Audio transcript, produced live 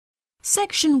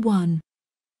Section 1.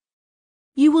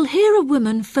 You will hear a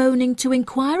woman phoning to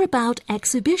inquire about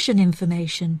exhibition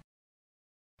information.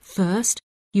 First,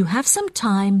 you have some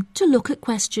time to look at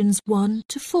questions 1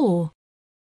 to 4.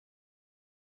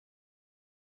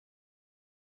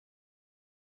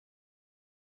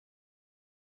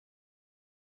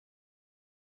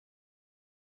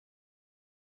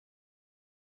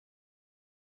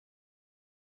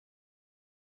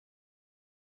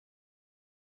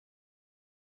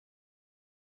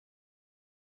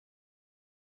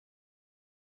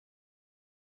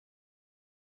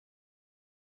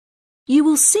 You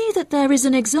will see that there is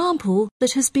an example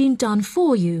that has been done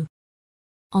for you.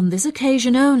 On this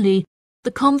occasion only,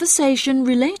 the conversation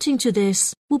relating to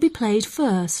this will be played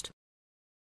first.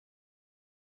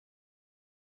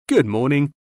 Good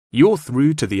morning. You're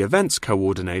through to the events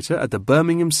coordinator at the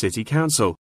Birmingham City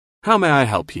Council. How may I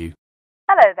help you?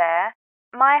 Hello there.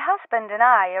 My husband and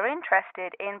I are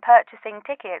interested in purchasing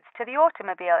tickets to the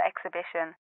automobile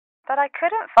exhibition, but I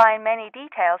couldn't find many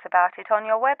details about it on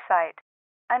your website,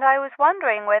 and I was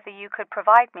wondering whether you could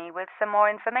provide me with some more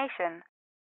information.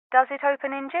 Does it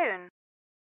open in June?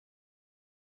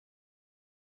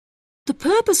 The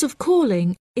purpose of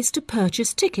calling is to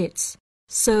purchase tickets,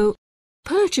 so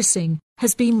purchasing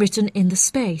has been written in the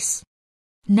space.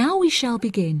 Now we shall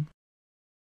begin.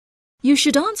 You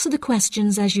should answer the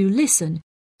questions as you listen,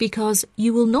 because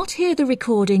you will not hear the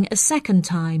recording a second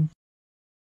time.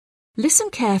 Listen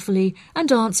carefully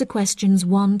and answer questions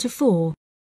 1 to 4.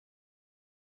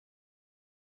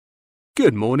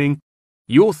 Good morning.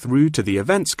 You're through to the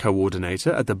events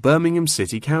coordinator at the Birmingham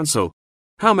City Council.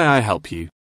 How may I help you?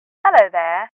 Hello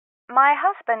there. My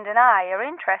husband and I are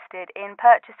interested in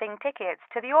purchasing tickets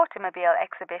to the automobile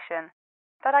exhibition,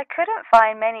 but I couldn't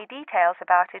find many details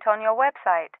about it on your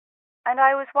website, and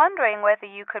I was wondering whether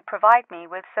you could provide me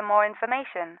with some more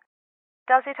information.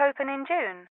 Does it open in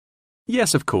June?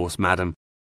 Yes, of course, madam.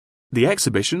 The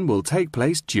exhibition will take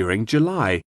place during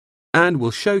July and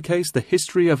will showcase the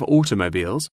history of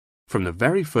automobiles from the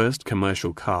very first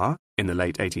commercial car in the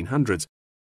late 1800s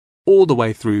all the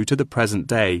way through to the present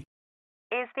day.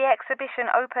 Is the exhibition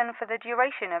open for the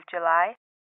duration of July?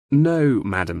 No,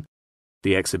 madam.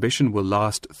 The exhibition will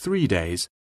last 3 days,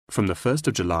 from the 1st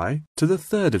of July to the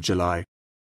 3rd of July,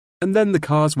 and then the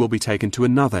cars will be taken to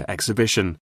another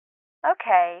exhibition.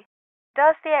 Okay.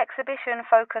 Does the exhibition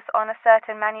focus on a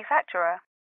certain manufacturer?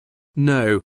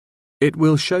 No. It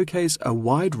will showcase a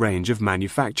wide range of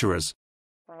manufacturers.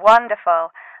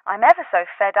 Wonderful. I'm ever so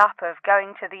fed up of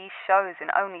going to these shows and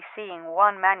only seeing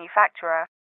one manufacturer.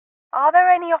 Are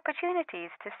there any opportunities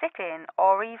to sit in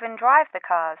or even drive the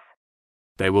cars?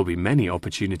 There will be many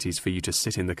opportunities for you to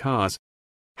sit in the cars.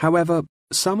 However,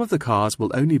 some of the cars will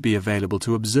only be available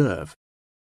to observe.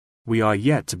 We are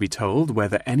yet to be told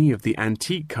whether any of the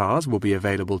antique cars will be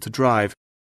available to drive.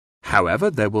 However,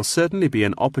 there will certainly be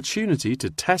an opportunity to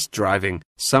test driving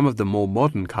some of the more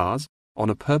modern cars on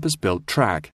a purpose-built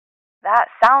track. That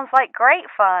sounds like great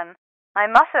fun. I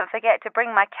mustn't forget to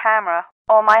bring my camera,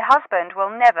 or my husband will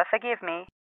never forgive me.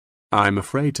 I'm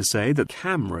afraid to say that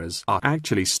cameras are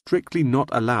actually strictly not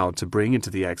allowed to bring into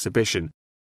the exhibition.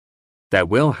 There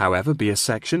will, however, be a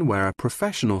section where a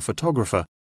professional photographer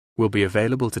will be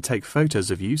available to take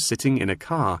photos of you sitting in a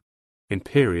car in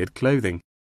period clothing.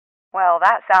 Well,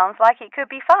 that sounds like it could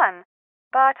be fun,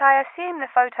 but I assume the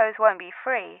photos won't be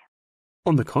free.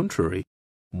 On the contrary,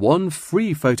 one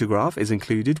free photograph is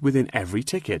included within every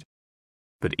ticket,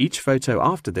 but each photo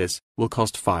after this will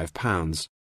cost £5.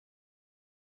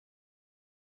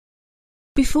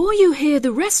 Before you hear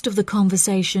the rest of the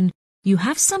conversation, you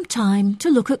have some time to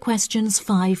look at questions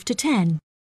 5 to 10.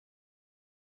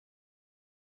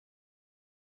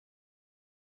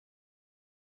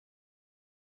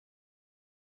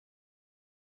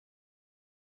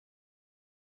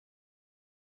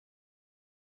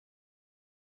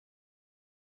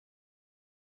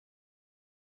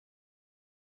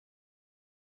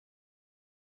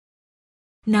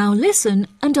 Now listen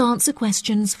and answer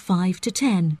questions 5 to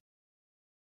 10.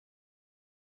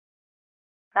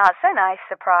 That's a nice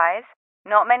surprise.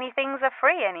 Not many things are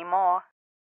free anymore.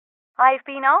 I've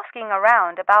been asking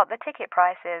around about the ticket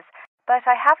prices, but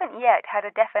I haven't yet had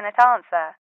a definite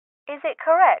answer. Is it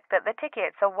correct that the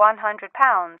tickets are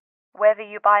 £100, whether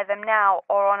you buy them now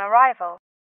or on arrival?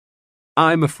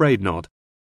 I'm afraid not.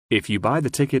 If you buy the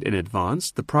ticket in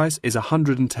advance, the price is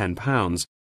 £110,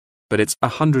 but it's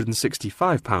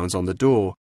 £165 on the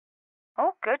door.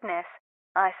 Oh, goodness.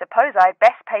 I suppose I'd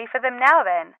best pay for them now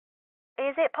then.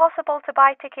 Is it possible to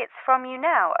buy tickets from you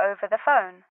now over the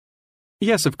phone?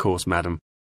 Yes, of course, madam.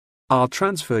 I'll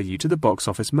transfer you to the box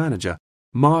office manager,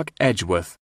 Mark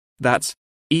Edgeworth. That's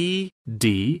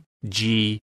EDGEWORTH,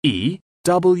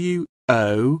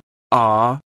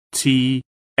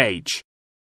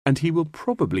 and he will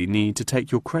probably need to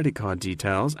take your credit card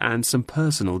details and some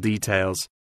personal details.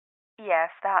 Yes,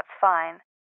 that's fine.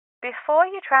 Before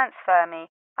you transfer me,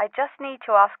 I just need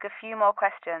to ask a few more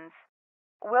questions.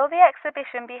 Will the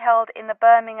exhibition be held in the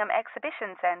Birmingham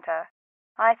Exhibition Centre?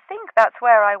 I think that's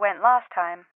where I went last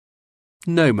time.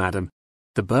 No, madam.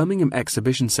 The Birmingham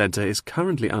Exhibition Centre is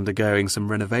currently undergoing some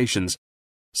renovations,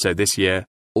 so this year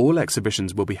all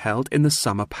exhibitions will be held in the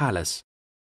Summer Palace.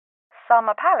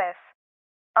 Summer Palace?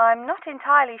 I'm not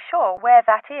entirely sure where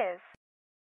that is.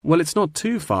 Well, it's not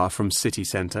too far from City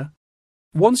Centre.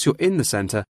 Once you're in the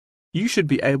centre, you should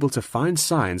be able to find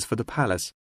signs for the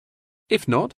palace. If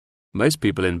not, most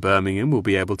people in Birmingham will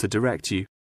be able to direct you.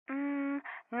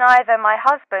 Neither my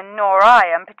husband nor I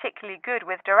am particularly good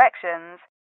with directions.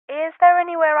 Is there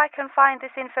anywhere I can find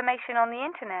this information on the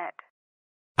internet?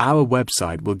 Our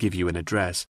website will give you an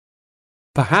address.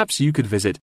 Perhaps you could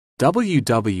visit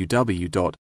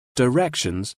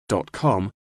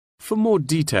www.directions.com for more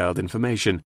detailed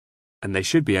information, and they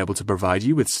should be able to provide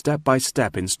you with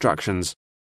step-by-step instructions.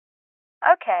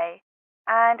 Okay.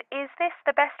 And is this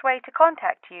the best way to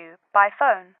contact you, by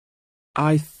phone?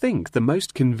 I think the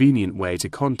most convenient way to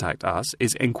contact us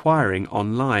is inquiring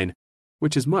online,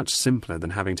 which is much simpler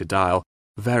than having to dial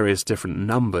various different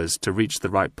numbers to reach the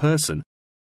right person.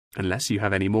 Unless you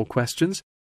have any more questions,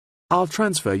 I'll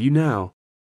transfer you now.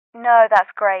 No, that's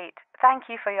great. Thank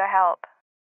you for your help.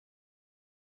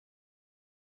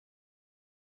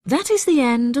 That is the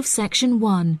end of section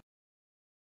 1.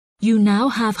 You now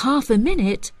have half a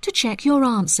minute to check your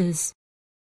answers.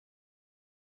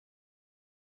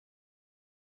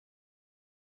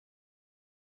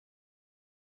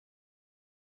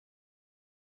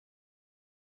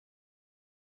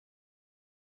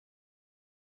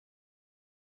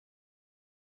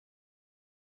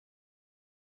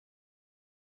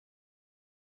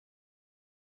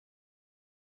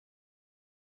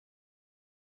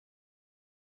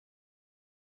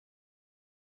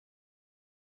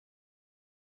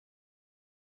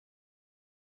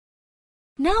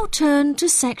 Now turn to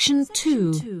section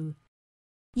 2.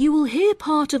 You will hear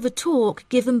part of a talk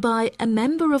given by a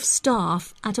member of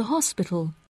staff at a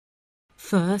hospital.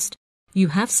 First, you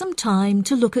have some time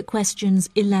to look at questions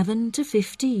 11 to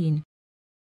 15.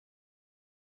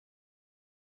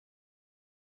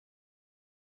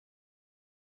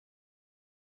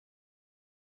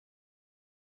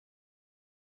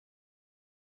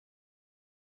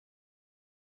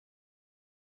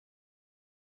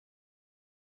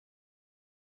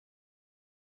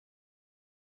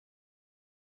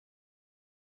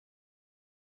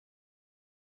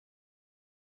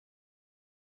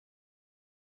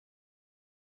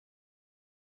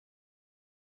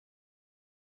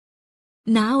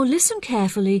 Now listen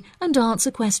carefully and answer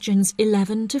questions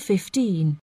 11 to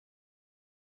 15.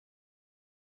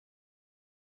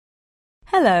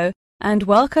 Hello, and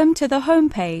welcome to the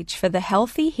homepage for the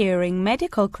Healthy Hearing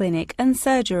Medical Clinic and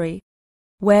Surgery,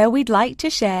 where we'd like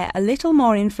to share a little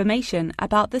more information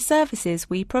about the services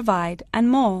we provide and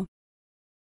more.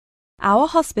 Our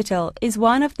hospital is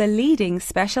one of the leading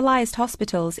specialised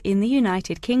hospitals in the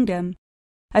United Kingdom,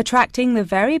 attracting the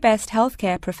very best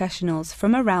healthcare professionals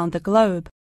from around the globe.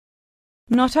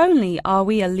 Not only are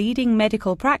we a leading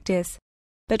medical practice,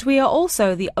 but we are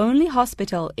also the only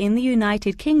hospital in the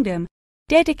United Kingdom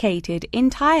dedicated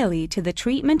entirely to the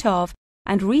treatment of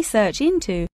and research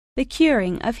into the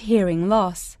curing of hearing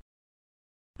loss.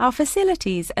 Our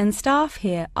facilities and staff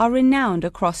here are renowned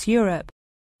across Europe,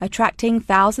 attracting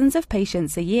thousands of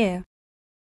patients a year.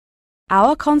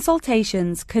 Our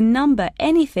consultations can number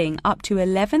anything up to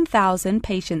 11,000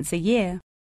 patients a year.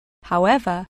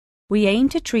 However, we aim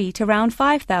to treat around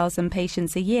 5,000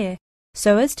 patients a year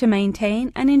so as to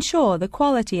maintain and ensure the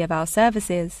quality of our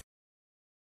services.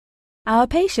 Our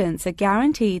patients are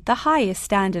guaranteed the highest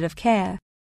standard of care,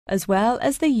 as well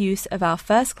as the use of our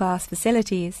first-class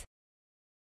facilities.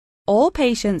 All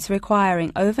patients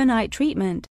requiring overnight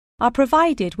treatment are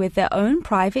provided with their own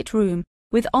private room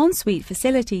with ensuite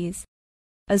facilities,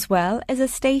 as well as a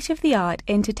state-of-the-art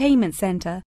entertainment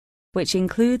centre, which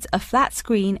includes a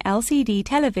flat-screen LCD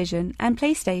television and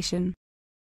PlayStation.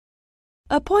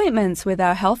 Appointments with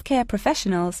our healthcare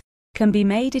professionals can be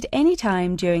made at any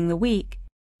time during the week,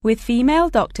 with female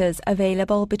doctors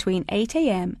available between 8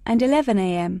 a.m. and 11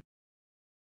 a.m.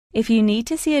 If you need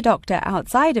to see a doctor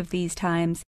outside of these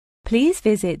times, please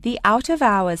visit the Out of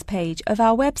Hours page of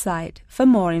our website for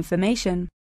more information.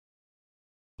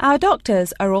 Our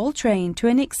doctors are all trained to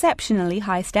an exceptionally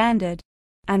high standard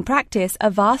and practice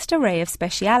a vast array of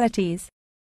specialities.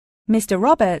 Mr.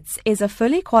 Roberts is a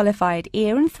fully qualified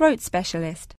ear and throat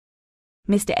specialist.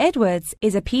 Mr. Edwards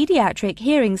is a pediatric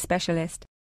hearing specialist,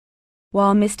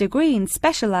 while Mr. Green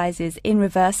specializes in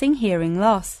reversing hearing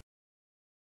loss.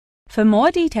 For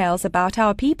more details about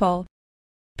our people,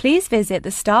 please visit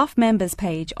the staff members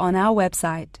page on our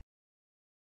website.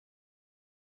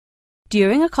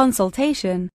 During a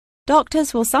consultation,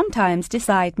 doctors will sometimes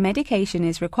decide medication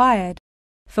is required,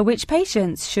 for which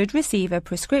patients should receive a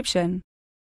prescription.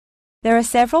 There are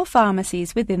several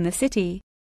pharmacies within the city.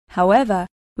 However,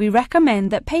 we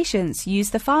recommend that patients use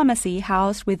the pharmacy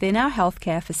housed within our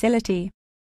healthcare facility.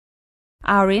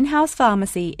 Our in-house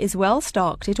pharmacy is well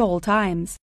stocked at all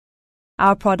times.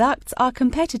 Our products are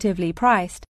competitively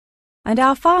priced, and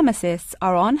our pharmacists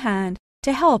are on hand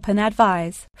to help and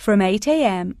advise from 8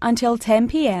 a.m. until 10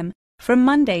 p.m. from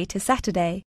Monday to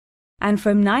Saturday, and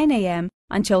from 9 a.m.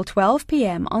 until 12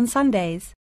 p.m. on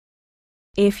Sundays.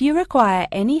 If you require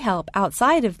any help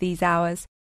outside of these hours,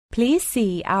 please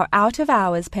see our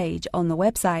out-of-hours page on the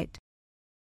website.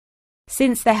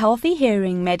 Since the Healthy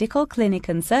Hearing Medical Clinic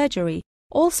and Surgery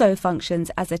also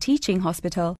functions as a teaching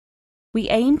hospital, we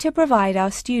aim to provide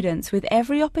our students with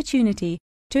every opportunity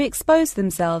to expose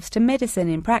themselves to medicine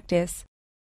in practice.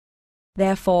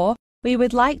 Therefore, we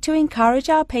would like to encourage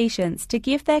our patients to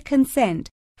give their consent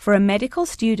for a medical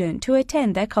student to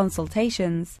attend their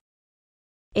consultations.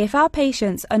 If our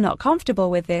patients are not comfortable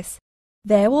with this,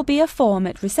 there will be a form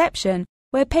at reception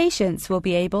where patients will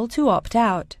be able to opt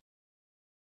out.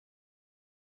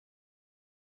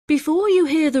 Before you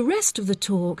hear the rest of the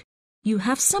talk, you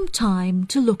have some time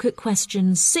to look at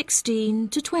questions 16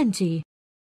 to 20.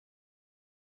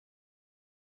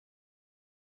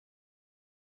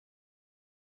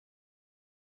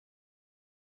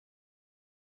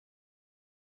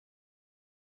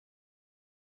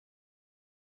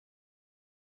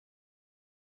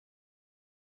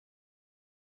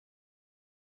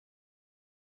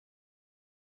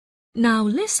 Now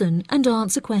listen and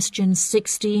answer questions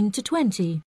 16 to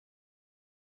 20.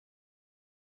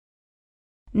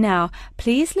 Now,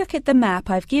 please look at the map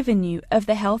I've given you of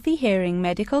the Healthy Hearing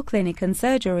Medical Clinic and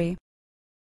Surgery.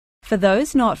 For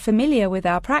those not familiar with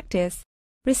our practice,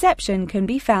 reception can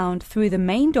be found through the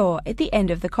main door at the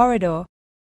end of the corridor.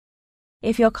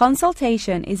 If your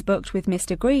consultation is booked with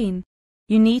Mr. Green,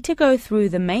 you need to go through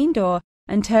the main door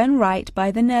and turn right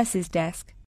by the nurse's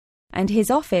desk, and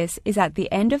his office is at the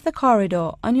end of the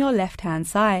corridor on your left-hand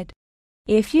side.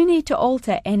 If you need to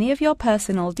alter any of your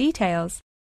personal details,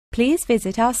 please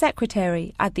visit our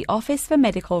secretary at the Office for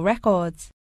Medical Records,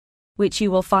 which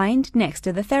you will find next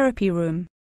to the therapy room.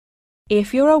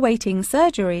 If you're awaiting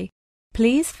surgery,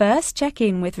 please first check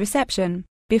in with reception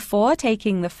before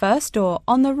taking the first door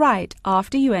on the right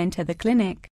after you enter the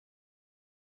clinic.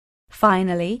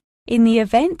 Finally, in the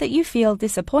event that you feel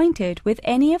disappointed with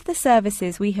any of the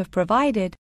services we have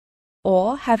provided,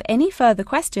 or have any further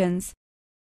questions,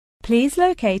 please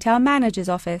locate our manager's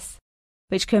office,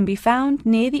 which can be found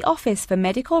near the Office for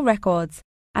Medical Records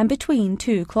and between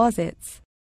two closets.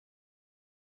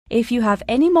 If you have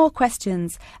any more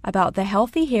questions about the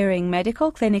Healthy Hearing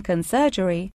Medical Clinic and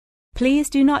Surgery, please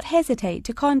do not hesitate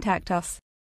to contact us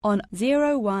on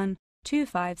 01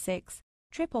 256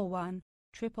 111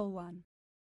 111.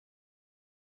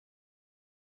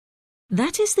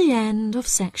 That is the end of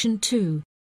section 2.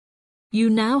 You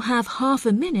now have half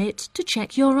a minute to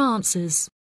check your answers.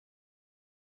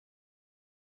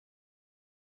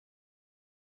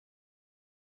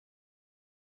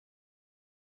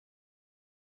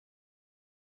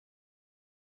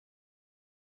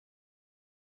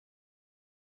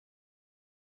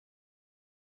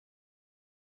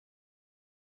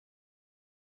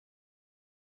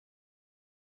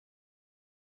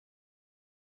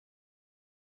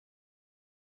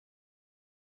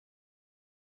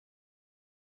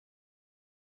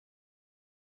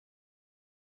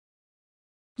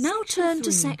 Now turn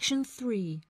to section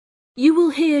 3. You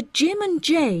will hear Jim and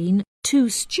Jane, two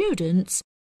students,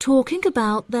 talking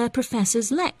about their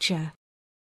professor's lecture.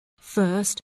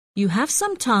 First, you have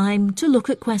some time to look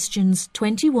at questions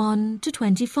 21 to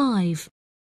 25.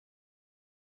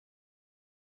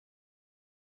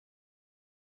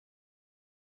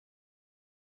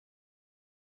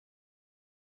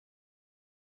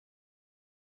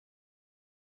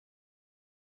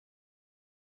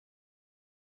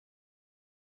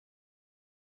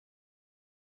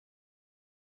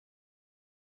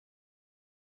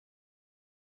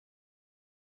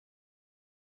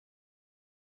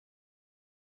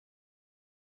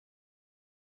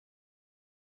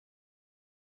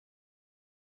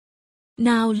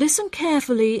 Now listen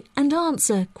carefully and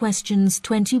answer questions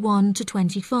 21 to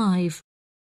 25.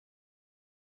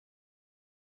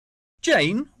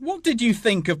 Jane, what did you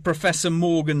think of Professor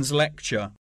Morgan's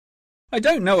lecture? I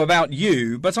don't know about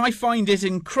you, but I find it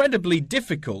incredibly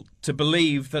difficult to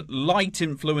believe that light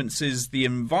influences the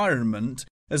environment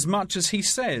as much as he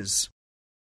says.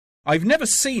 I've never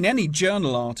seen any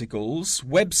journal articles,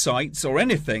 websites or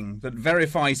anything that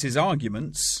verifies his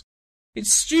arguments.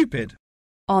 It's stupid.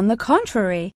 On the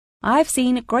contrary, I've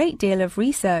seen a great deal of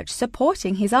research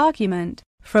supporting his argument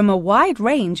from a wide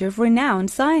range of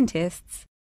renowned scientists.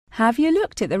 Have you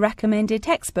looked at the recommended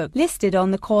textbook listed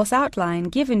on the course outline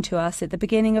given to us at the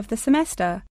beginning of the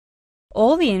semester?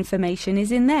 All the information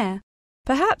is in there.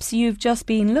 Perhaps you've just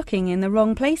been looking in the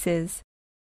wrong places.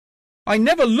 I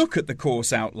never look at the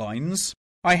course outlines.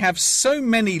 I have so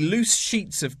many loose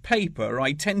sheets of paper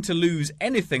I tend to lose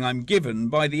anything I'm given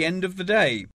by the end of the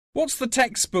day. What's the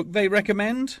textbook they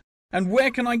recommend? And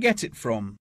where can I get it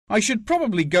from? I should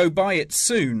probably go buy it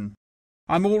soon.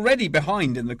 I'm already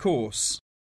behind in the course.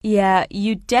 Yeah,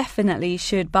 you definitely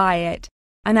should buy it.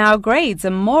 And our grades are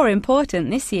more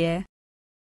important this year.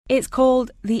 It's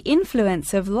called The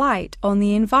Influence of Light on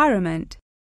the Environment.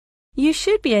 You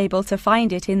should be able to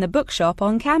find it in the bookshop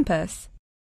on campus.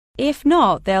 If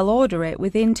not, they'll order it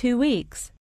within 2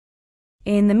 weeks.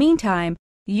 In the meantime,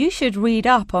 you should read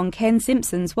up on Ken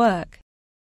Simpson's work.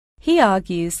 He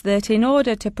argues that in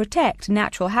order to protect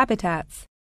natural habitats,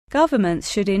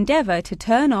 governments should endeavour to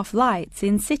turn off lights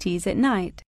in cities at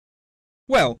night.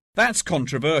 Well, that's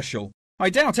controversial. I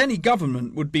doubt any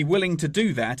government would be willing to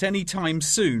do that any time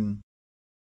soon.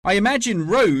 I imagine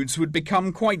roads would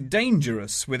become quite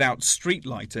dangerous without street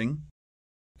lighting.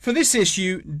 For this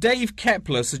issue, Dave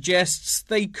Kepler suggests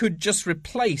they could just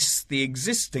replace the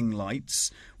existing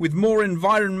lights with more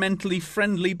environmentally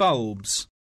friendly bulbs.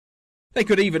 They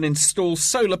could even install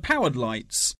solar-powered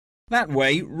lights. That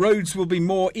way, roads will be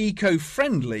more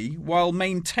eco-friendly while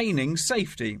maintaining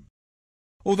safety.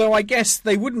 Although I guess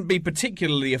they wouldn't be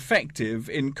particularly effective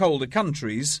in colder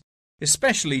countries,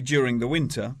 especially during the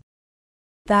winter.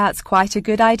 That's quite a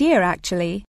good idea,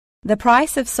 actually. The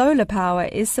price of solar power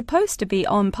is supposed to be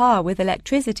on par with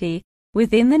electricity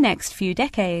within the next few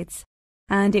decades,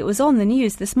 and it was on the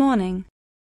news this morning.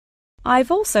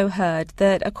 I've also heard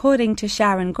that, according to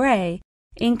Sharon Gray,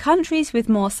 in countries with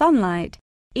more sunlight,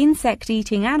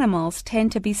 insect-eating animals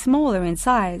tend to be smaller in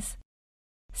size.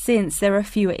 Since there are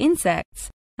fewer insects,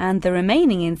 and the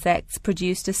remaining insects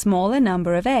produced a smaller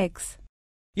number of eggs.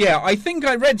 Yeah, I think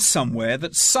I read somewhere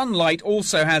that sunlight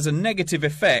also has a negative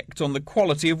effect on the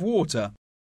quality of water,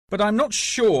 but I'm not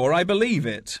sure I believe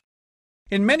it.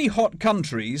 In many hot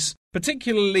countries,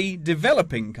 particularly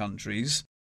developing countries,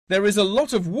 there is a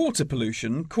lot of water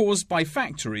pollution caused by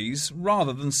factories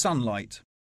rather than sunlight.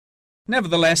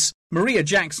 Nevertheless, Maria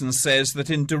Jackson says that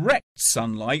in direct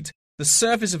sunlight, the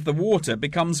surface of the water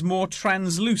becomes more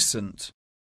translucent.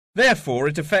 Therefore,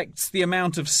 it affects the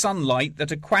amount of sunlight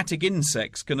that aquatic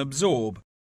insects can absorb.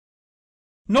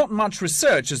 Not much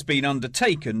research has been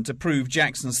undertaken to prove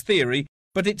Jackson's theory,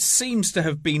 but it seems to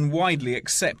have been widely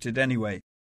accepted anyway.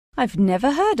 I've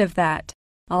never heard of that.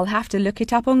 I'll have to look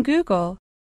it up on Google.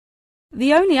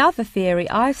 The only other theory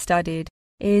I've studied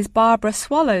is Barbara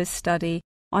Swallow's study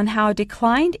on how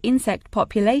declined insect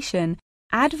population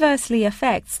adversely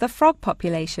affects the frog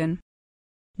population.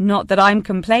 Not that I'm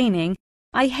complaining.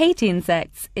 I hate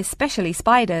insects, especially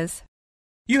spiders.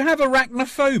 You have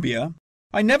arachnophobia?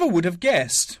 I never would have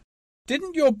guessed.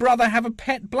 Didn't your brother have a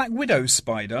pet black widow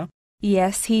spider?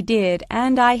 Yes, he did,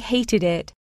 and I hated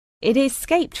it. It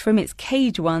escaped from its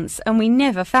cage once, and we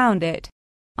never found it.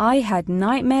 I had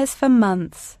nightmares for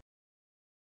months.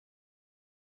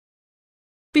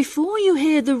 Before you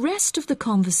hear the rest of the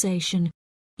conversation,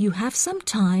 you have some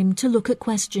time to look at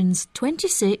questions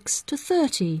 26 to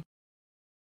 30.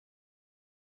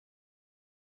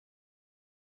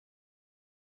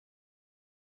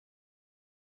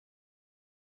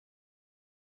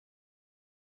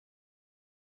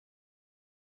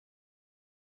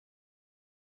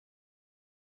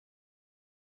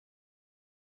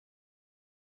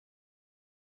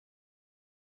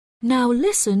 Now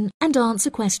listen and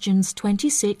answer questions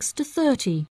 26 to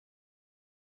 30.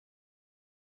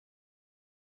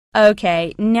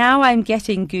 Okay, now I'm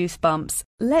getting goosebumps.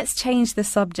 Let's change the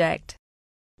subject.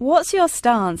 What's your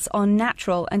stance on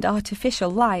natural and artificial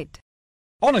light?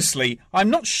 Honestly, I'm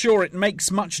not sure it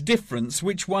makes much difference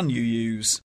which one you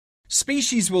use.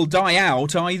 Species will die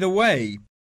out either way.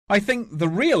 I think the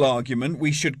real argument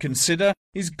we should consider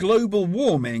is global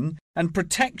warming and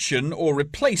protection or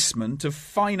replacement of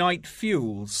finite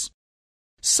fuels.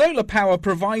 Solar power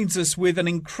provides us with an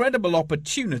incredible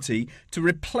opportunity to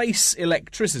replace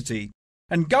electricity,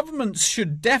 and governments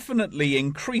should definitely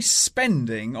increase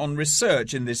spending on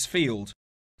research in this field.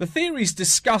 The theories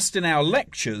discussed in our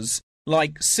lectures,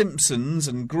 like Simpson's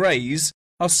and Gray's,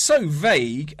 are so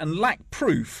vague and lack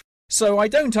proof, so I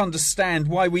don't understand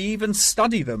why we even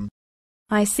study them.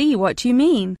 I see what you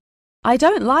mean. I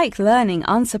don't like learning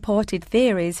unsupported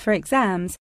theories for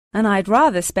exams, and I'd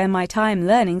rather spend my time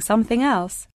learning something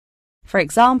else. For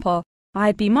example,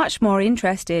 I'd be much more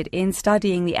interested in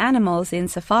studying the animals in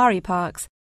safari parks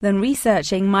than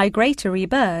researching migratory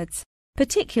birds,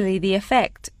 particularly the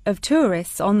effect of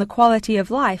tourists on the quality of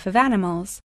life of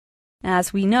animals.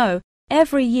 As we know,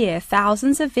 every year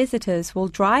thousands of visitors will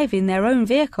drive in their own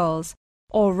vehicles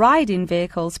or ride in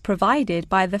vehicles provided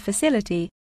by the facility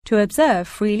to observe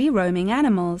freely roaming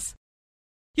animals.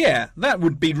 Yeah, that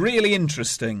would be really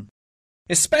interesting.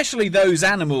 Especially those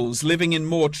animals living in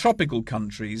more tropical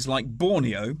countries like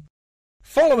Borneo.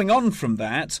 Following on from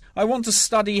that, I want to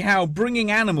study how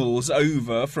bringing animals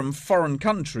over from foreign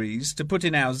countries to put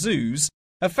in our zoos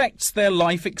affects their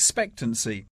life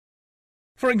expectancy.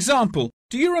 For example,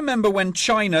 do you remember when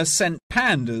China sent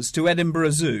pandas to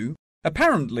Edinburgh Zoo?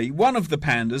 Apparently, one of the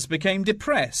pandas became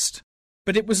depressed,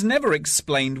 but it was never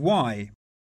explained why.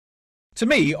 To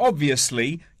me,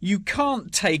 obviously, you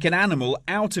can't take an animal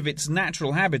out of its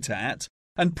natural habitat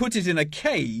and put it in a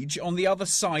cage on the other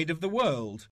side of the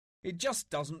world. It just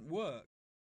doesn't work.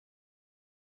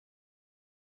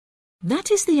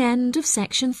 That is the end of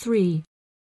section 3.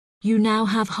 You now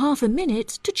have half a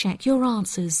minute to check your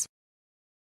answers.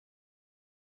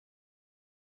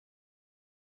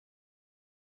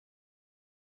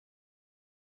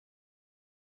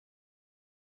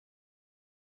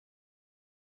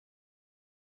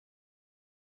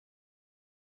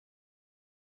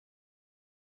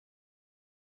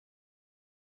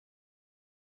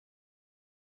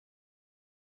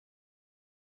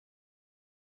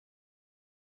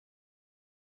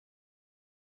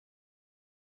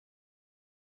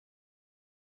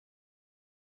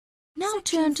 Now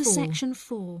turn to section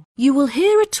 4. You will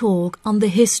hear a talk on the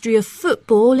history of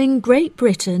football in Great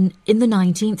Britain in the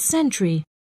 19th century.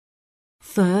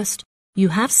 First, you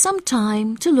have some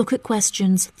time to look at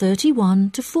questions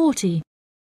 31 to 40.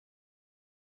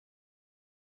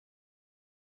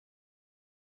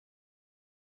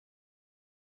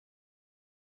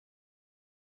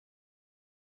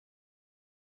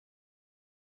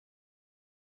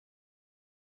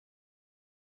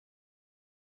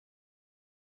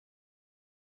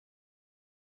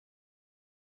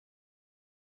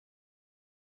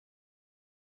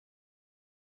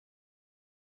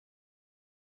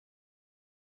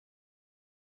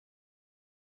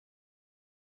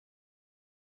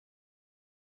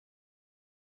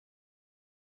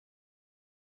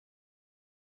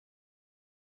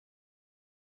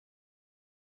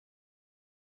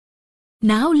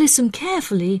 Now listen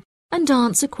carefully and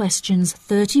answer questions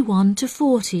 31 to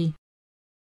 40.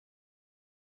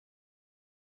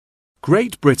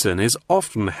 Great Britain is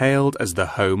often hailed as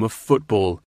the home of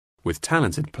football, with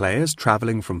talented players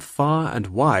travelling from far and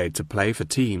wide to play for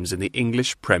teams in the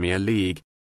English Premier League,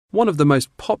 one of the most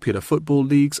popular football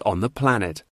leagues on the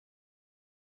planet.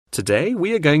 Today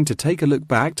we are going to take a look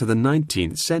back to the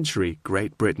 19th century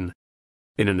Great Britain,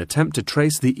 in an attempt to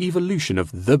trace the evolution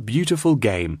of the beautiful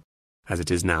game, as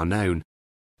it is now known.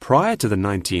 Prior to the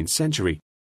 19th century,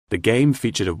 the game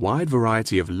featured a wide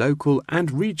variety of local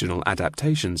and regional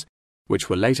adaptations, which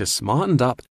were later smartened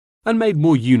up and made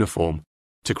more uniform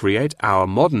to create our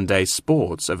modern-day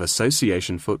sports of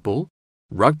association football,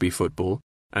 rugby football,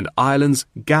 and Ireland's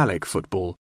Gaelic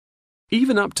football.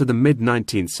 Even up to the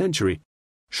mid-19th century,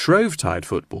 Shrovetide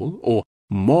football, or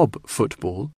mob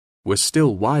football, was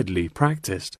still widely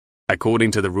practiced.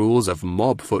 According to the rules of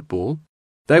mob football,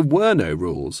 there were no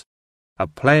rules. A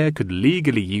player could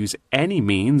legally use any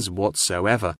means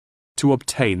whatsoever to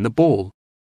obtain the ball,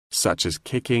 such as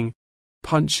kicking,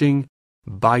 punching,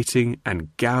 biting,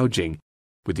 and gouging,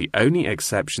 with the only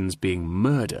exceptions being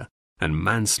murder and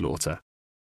manslaughter.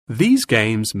 These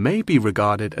games may be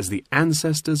regarded as the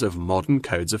ancestors of modern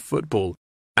codes of football,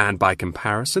 and by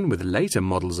comparison with later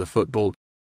models of football,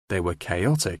 they were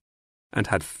chaotic and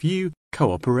had few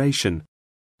cooperation.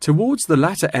 Towards the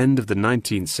latter end of the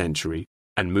 19th century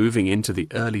and moving into the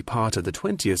early part of the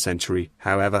 20th century,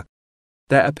 however,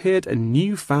 there appeared a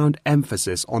newfound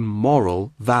emphasis on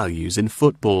moral values in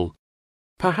football.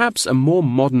 Perhaps a more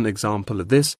modern example of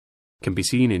this can be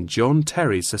seen in John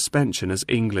Terry's suspension as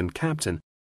England captain,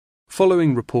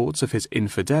 following reports of his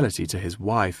infidelity to his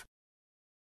wife.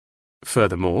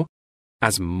 Furthermore,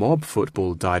 as mob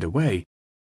football died away,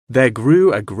 there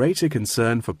grew a greater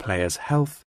concern for players'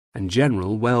 health and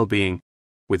general well-being,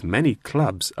 with many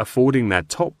clubs affording their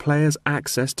top players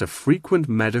access to frequent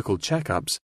medical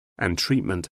checkups and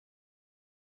treatment.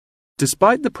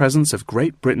 Despite the presence of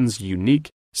Great Britain's unique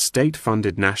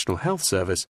state-funded National Health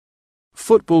Service,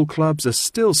 football clubs are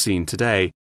still seen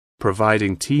today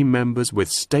providing team members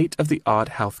with state-of-the-art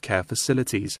healthcare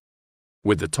facilities,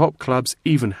 with the top clubs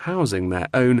even housing their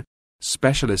own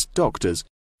specialist doctors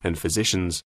and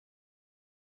physicians.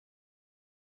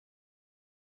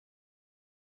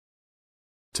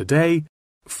 Today,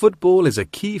 football is a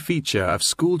key feature of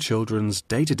school children's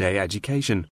day-to-day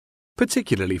education,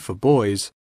 particularly for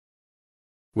boys.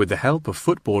 With the help of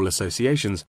football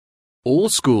associations, all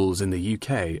schools in the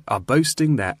UK are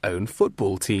boasting their own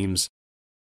football teams.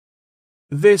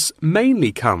 This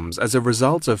mainly comes as a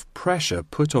result of pressure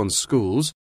put on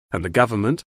schools and the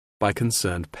government by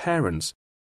concerned parents,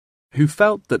 who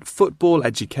felt that football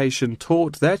education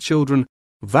taught their children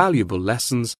valuable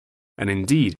lessons and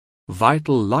indeed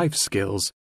vital life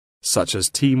skills such as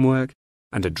teamwork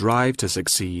and a drive to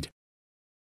succeed.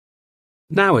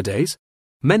 Nowadays,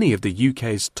 many of the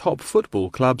UK's top football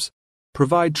clubs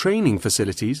provide training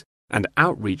facilities and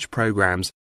outreach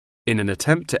programs in an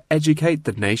attempt to educate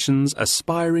the nation's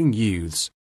aspiring youths.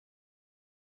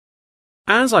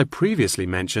 As I previously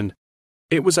mentioned,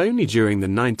 it was only during the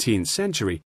 19th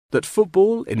century that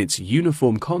football in its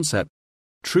uniform concept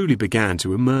truly began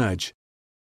to emerge,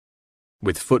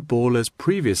 with footballers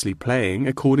previously playing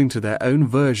according to their own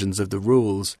versions of the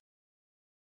rules.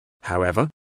 However,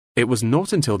 it was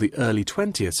not until the early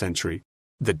 20th century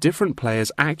that different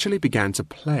players actually began to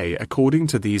play according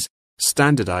to these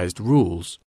standardized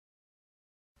rules.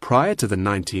 Prior to the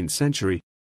 19th century,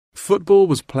 football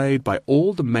was played by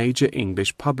all the major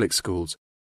English public schools,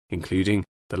 including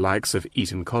the likes of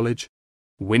Eton College,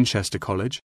 Winchester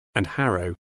College, and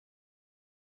Harrow.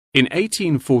 In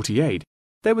 1848,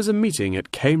 there was a meeting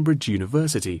at Cambridge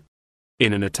University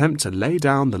in an attempt to lay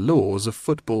down the laws of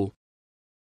football.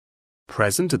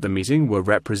 Present at the meeting were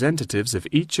representatives of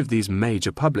each of these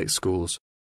major public schools,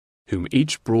 whom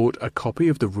each brought a copy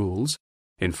of the rules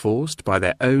enforced by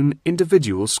their own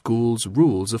individual school's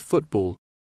rules of football.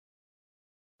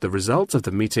 The result of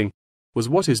the meeting was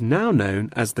what is now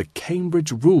known as the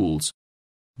Cambridge Rules,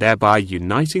 thereby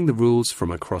uniting the rules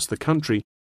from across the country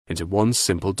into one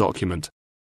simple document.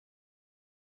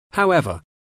 However,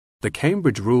 the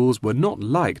Cambridge Rules were not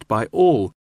liked by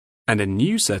all, and a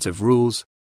new set of rules,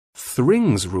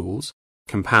 Thring's Rules,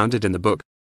 compounded in the book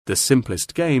The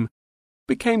Simplest Game,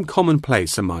 became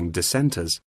commonplace among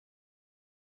dissenters.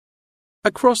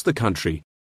 Across the country,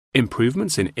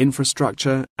 improvements in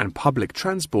infrastructure and public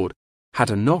transport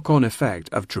had a knock-on effect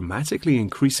of dramatically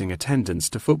increasing attendance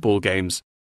to football games.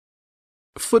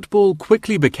 Football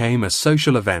quickly became a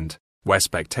social event where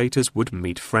spectators would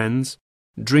meet friends,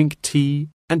 drink tea,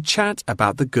 and chat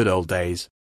about the good old days.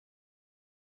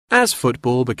 As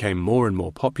football became more and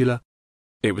more popular,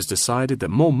 it was decided that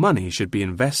more money should be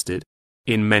invested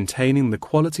in maintaining the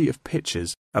quality of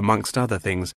pitches, amongst other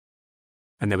things,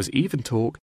 and there was even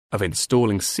talk of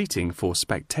installing seating for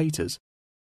spectators.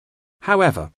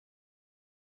 However,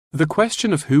 the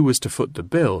question of who was to foot the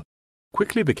bill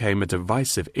quickly became a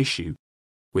divisive issue,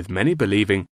 with many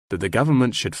believing that the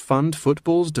government should fund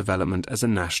football's development as a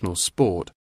national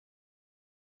sport.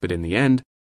 But in the end,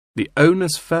 the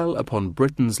onus fell upon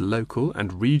Britain's local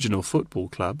and regional football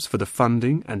clubs for the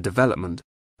funding and development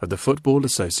of the Football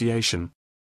Association.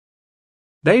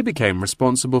 They became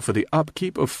responsible for the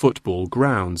upkeep of football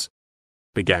grounds,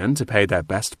 began to pay their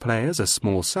best players a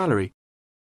small salary,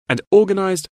 and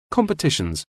organised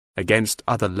competitions against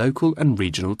other local and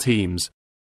regional teams.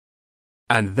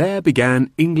 And there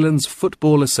began England's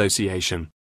Football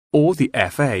Association, or the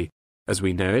FA, as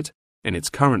we know it in its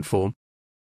current form,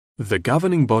 the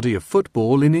governing body of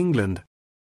football in England.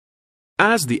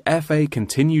 As the FA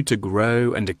continued to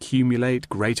grow and accumulate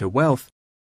greater wealth,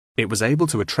 it was able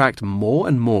to attract more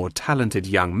and more talented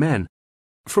young men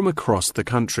from across the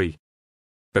country,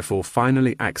 before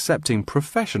finally accepting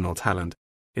professional talent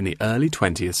in the early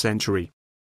 20th century.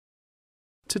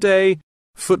 Today,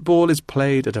 football is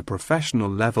played at a professional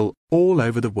level all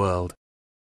over the world.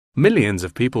 Millions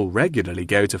of people regularly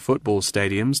go to football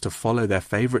stadiums to follow their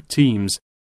favourite teams,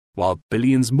 while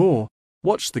billions more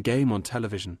watch the game on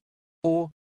television or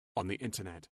on the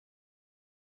internet.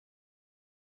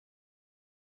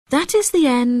 That is the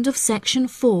end of section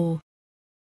 4.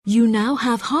 You now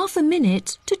have half a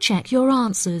minute to check your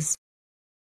answers.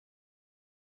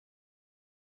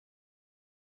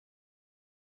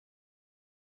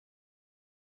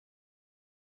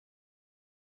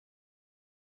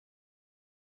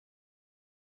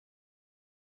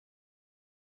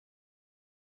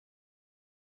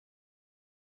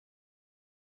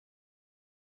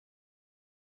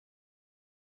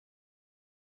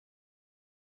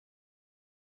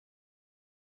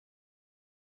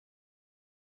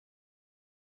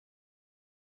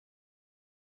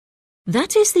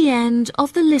 That is the end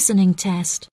of the listening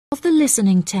test, of the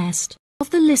listening test, of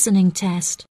the listening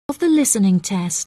test, of the listening test.